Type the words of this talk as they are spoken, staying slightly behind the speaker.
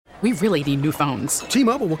We really need new phones.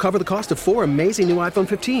 T-Mobile will cover the cost of 4 amazing new iPhone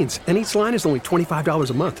 15s, and each line is only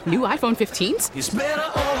 $25 a month. New iPhone 15s? It's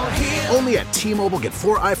better over here. Only at T-Mobile, get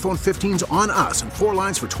 4 iPhone 15s on us and 4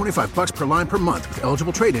 lines for $25 per line per month with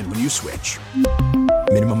eligible trade-in when you switch.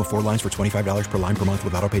 Minimum of 4 lines for $25 per line per month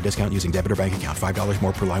with autopay discount using debit or bank account. $5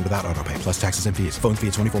 more per line without autopay, plus taxes and fees. Phone fee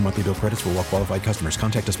at 24 monthly bill credits for well-qualified customers.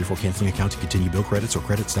 Contact us before canceling account to continue bill credits or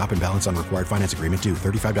credit stop and balance on required finance agreement due.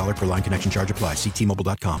 $35 per line connection charge applies. See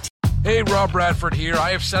T-Mobile.com. Hey, Rob Bradford here. I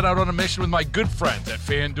have set out on a mission with my good friends at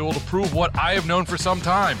FanDuel to prove what I have known for some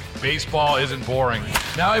time. Baseball isn't boring.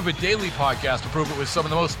 Now I have a daily podcast to prove it with some of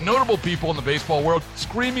the most notable people in the baseball world,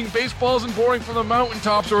 screaming baseball isn't boring from the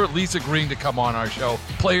mountaintops, or at least agreeing to come on our show.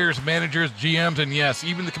 Players, managers, GMs, and yes,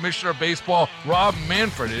 even the commissioner of baseball, Rob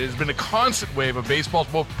Manfred. It has been a constant wave of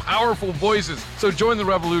baseball's most powerful voices. So join the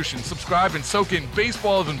revolution. Subscribe and soak in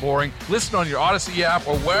Baseball Isn't Boring. Listen on your Odyssey app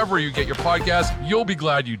or wherever you get your podcast. You'll be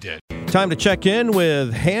glad you did. Time to check in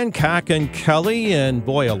with Hancock and Kelly, and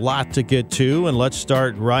boy, a lot to get to, and let's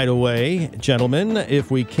start right away. Gentlemen,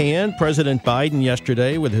 if we can, President Biden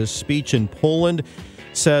yesterday with his speech in Poland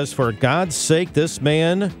says, for God's sake, this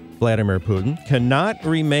man, Vladimir Putin, cannot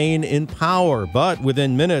remain in power. But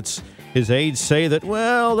within minutes, his aides say that,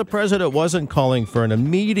 well, the president wasn't calling for an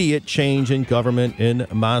immediate change in government in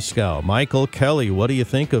Moscow. Michael Kelly, what do you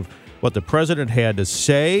think of what the president had to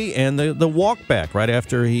say and the walk back right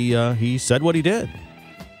after he said what he did?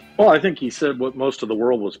 Well, I think he said what most of the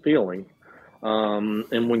world was feeling.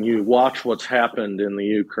 And when you watch what's happened in the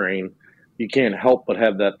Ukraine, you can't help but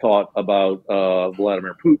have that thought about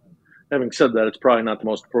Vladimir Putin. Having said that, it's probably not the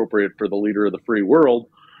most appropriate for the leader of the free world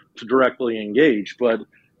to directly engage. But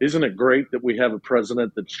isn't it great that we have a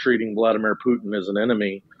president that's treating Vladimir Putin as an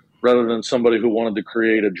enemy, rather than somebody who wanted to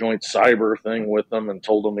create a joint cyber thing with him and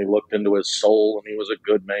told him he looked into his soul and he was a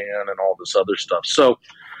good man and all this other stuff. So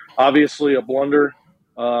obviously a blunder,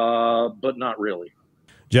 but not really.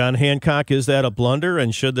 John Hancock, is that a blunder?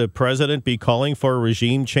 And should the president be calling for a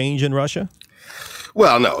regime change in Russia?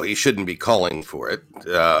 Well, no, he shouldn't be calling for it.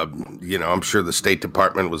 I'm sure the State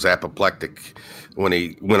Department was apoplectic when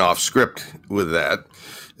he went off script with that.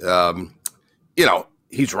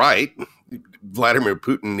 He's right. Vladimir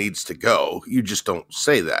Putin needs to go. You just don't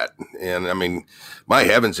say that. And I mean, my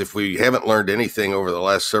heavens, if we haven't learned anything over the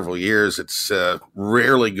last several years, it's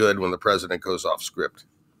rarely good when the president goes off script.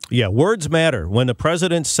 Yeah, words matter. When the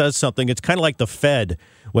president says something, it's kind of like the Fed.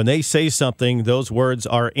 When they say something, those words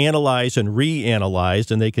are analyzed and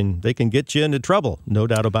reanalyzed, and they can get you into trouble. No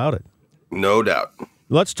doubt about it. No doubt.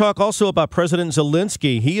 Let's talk also about President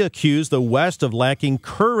Zelensky. He accused the West of lacking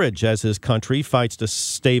courage as his country fights to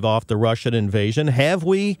stave off the Russian invasion. Have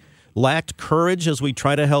we lacked courage as we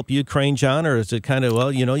try to help Ukraine, John, or is it kind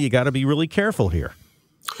of, you got to be really careful here?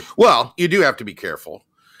 Well, you do have to be careful.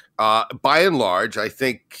 By and large, I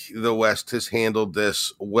think the West has handled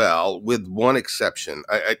this well, with one exception.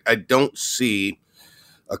 I don't see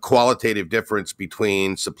a qualitative difference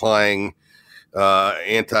between supplying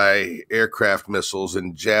anti-aircraft missiles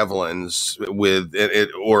and javelins with it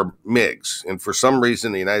or MiGs. And for some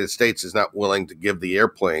reason, the United States is not willing to give the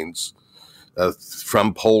airplanes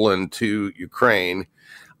from Poland to Ukraine.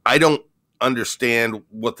 I don't understand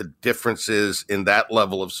what the difference is in that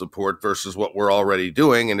level of support versus what we're already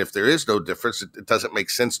doing. And if there is no difference, it doesn't make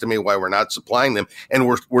sense to me why we're not supplying them. And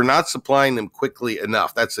we're not supplying them quickly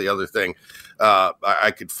enough. That's the other thing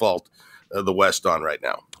I could fault the West on right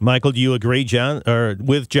now. Michael, do you agree, John, or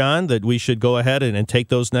with John, that we should go ahead and take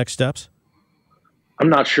those next steps? I'm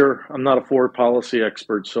not sure. I'm not a foreign policy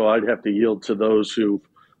expert, so I'd have to yield to those who,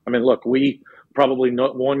 look, we probably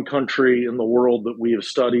not one country in the world that we have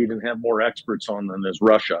studied and have more experts on than is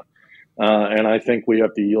Russia. And I think we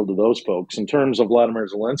have to yield to those folks. In terms of Vladimir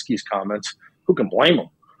Zelensky's comments, who can blame him?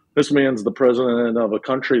 This man's the president of a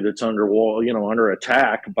country that's under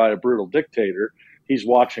attack by a brutal dictator. He's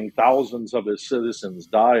watching thousands of his citizens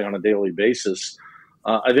die on a daily basis.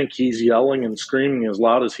 I think he's yelling and screaming as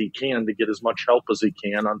loud as he can to get as much help as he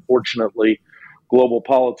can. Unfortunately, global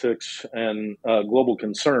politics and global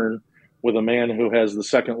concern with a man who has the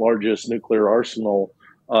second largest nuclear arsenal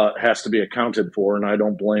has to be accounted for, and I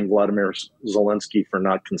don't blame Vladimir Zelensky for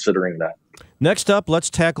not considering that. Next up, let's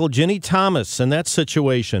tackle Ginny Thomas and that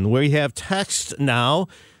situation. We have text now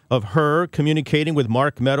of her communicating with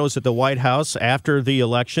Mark Meadows at the White House after the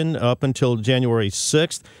election up until January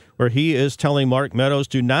 6th, where he is telling Mark Meadows,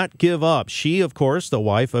 do not give up. She, of course, the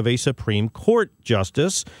wife of a Supreme Court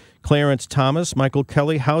Justice, Clarence Thomas. Michael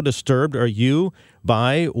Kelly, how disturbed are you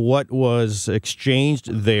by what was exchanged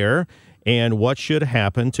there, and what should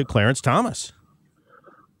happen to Clarence Thomas?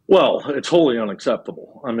 Well, it's wholly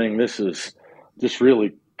unacceptable. This is just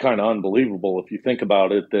really kind of unbelievable if you think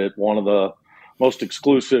about it, that one of the most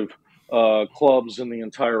exclusive clubs in the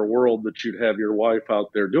entire world, that you'd have your wife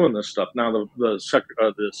out there doing this stuff. Now, the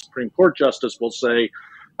Supreme Court justice will say,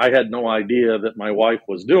 I had no idea that my wife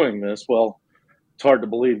was doing this. Well, it's hard to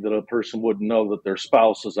believe that a person wouldn't know that their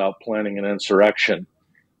spouse is out planning an insurrection.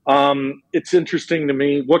 It's interesting to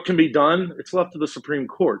me. What can be done? It's left to the Supreme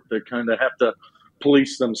Court. They kind of have to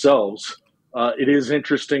police themselves. It is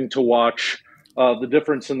interesting to watch the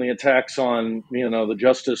difference in the attacks on, the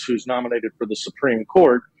justice who's nominated for the Supreme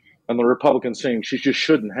Court, and the Republicans saying she just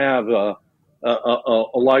shouldn't have a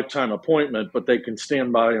lifetime appointment, but they can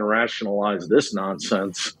stand by and rationalize this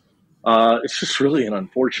nonsense. It's just really an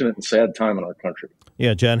unfortunate and sad time in our country.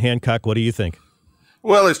 Yeah, John Hancock, what do you think?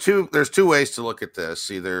 Well, there's two ways to look at this.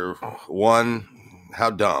 Either one, how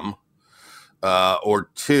dumb, or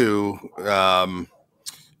two,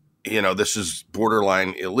 this is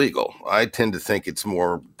borderline illegal. I tend to think it's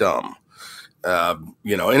more dumb.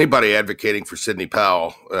 Anybody advocating for Sidney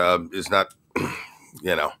Powell is not,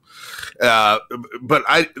 but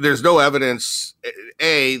there's no evidence.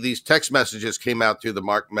 These text messages came out through the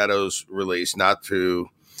Mark Meadows release, not through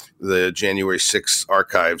the January 6th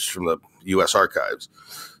archives from the U.S. Archives.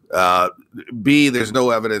 B, there's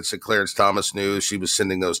no evidence that Clarence Thomas knew she was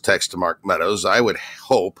sending those texts to Mark Meadows. I would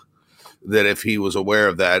hope that if he was aware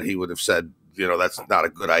of that, he would have said, that's not a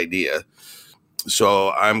good idea.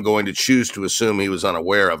 So I'm going to choose to assume he was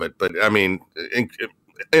unaware of it. But, I mean,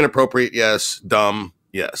 inappropriate, yes. Dumb,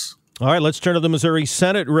 yes. All right, let's turn to the Missouri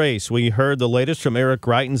Senate race. We heard the latest from Eric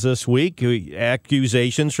Greitens this week,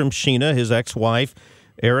 accusations from Sheena, his ex-wife.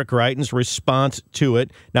 Eric Greitens' response to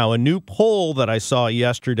it. Now, a new poll that I saw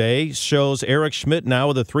yesterday shows Eric Schmidt now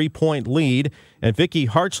with a 3-point lead and Vicky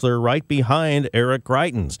Hartzler right behind Eric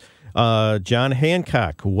Greitens. John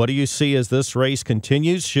Hancock, what do you see as this race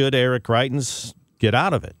continues? Should Eric Greitens get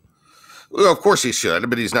out of it? Well, of course he should,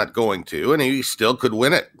 but he's not going to, and he still could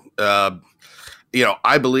win it. I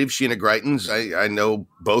believe Sheena Greitens. I know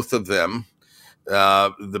both of them.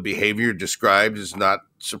 The behavior described is not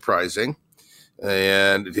surprising.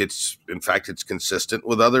 And it's consistent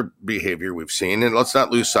with other behavior we've seen. And let's not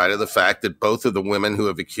lose sight of the fact that both of the women who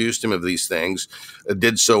have accused him of these things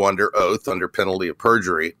did so under oath, under penalty of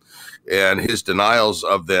perjury. And his denials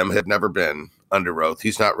of them have never been under oath.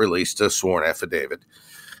 He's not released a sworn affidavit.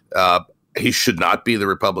 He should not be the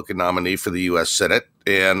Republican nominee for the U.S. Senate.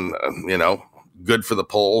 And, good for the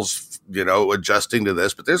polls, adjusting to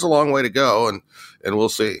this. But there's a long way to go, and we'll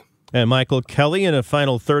see. And Michael Kelly, in a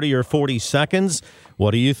final 30 or 40 seconds,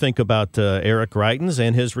 what do you think about Eric Greitens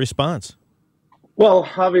and his response? Well,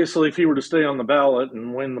 obviously, if he were to stay on the ballot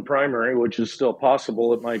and win the primary, which is still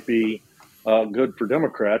possible, it might be good for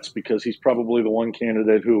Democrats because he's probably the one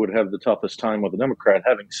candidate who would have the toughest time with a Democrat.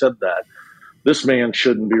 Having said that, this man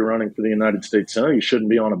shouldn't be running for the United States Senate. He shouldn't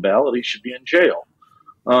be on a ballot. He should be in jail.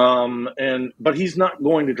 But he's not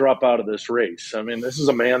going to drop out of this race. I mean, this is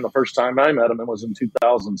a man, the first time I met him, it was in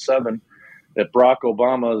 2007 at Barack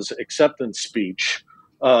Obama's acceptance speech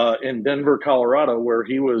in Denver, Colorado, where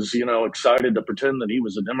he was, excited to pretend that he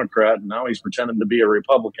was a Democrat, and now he's pretending to be a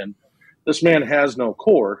Republican. This man has no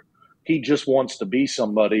core. He just wants to be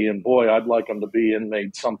somebody, and boy, I'd like him to be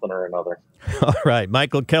inmate something or another. All right,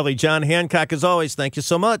 Michael Kelly, John Hancock, as always, thank you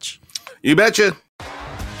so much. You betcha.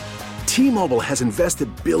 T-Mobile has invested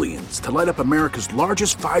billions to light up America's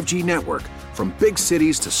largest 5G network, from big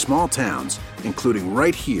cities to small towns, including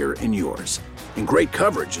right here in yours. And great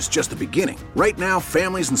coverage is just the beginning. Right now,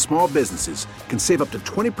 families and small businesses can save up to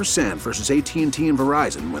 20% versus AT&T and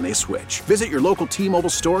Verizon when they switch. Visit your local T-Mobile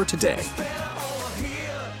store today.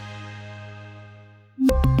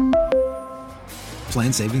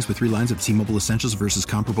 Plan savings with 3 lines of T-Mobile Essentials versus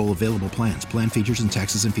comparable available plans. Plan features and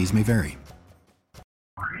taxes and fees may vary.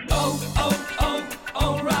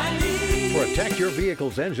 Protect your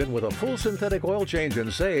vehicle's engine with a full synthetic oil change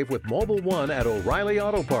and save with Mobil 1 at O'Reilly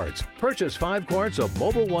Auto Parts. Purchase 5 quarts of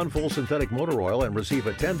Mobil 1 full synthetic motor oil and receive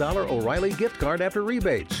a $10 O'Reilly gift card after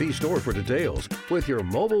rebate. See store for details. With your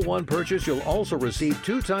Mobil 1 purchase, you'll also receive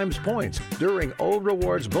 2 times points during O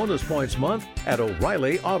Rewards Bonus Points Month at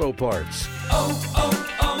O'Reilly Auto Parts.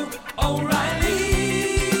 O'Reilly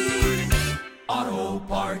Auto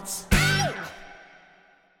Parts.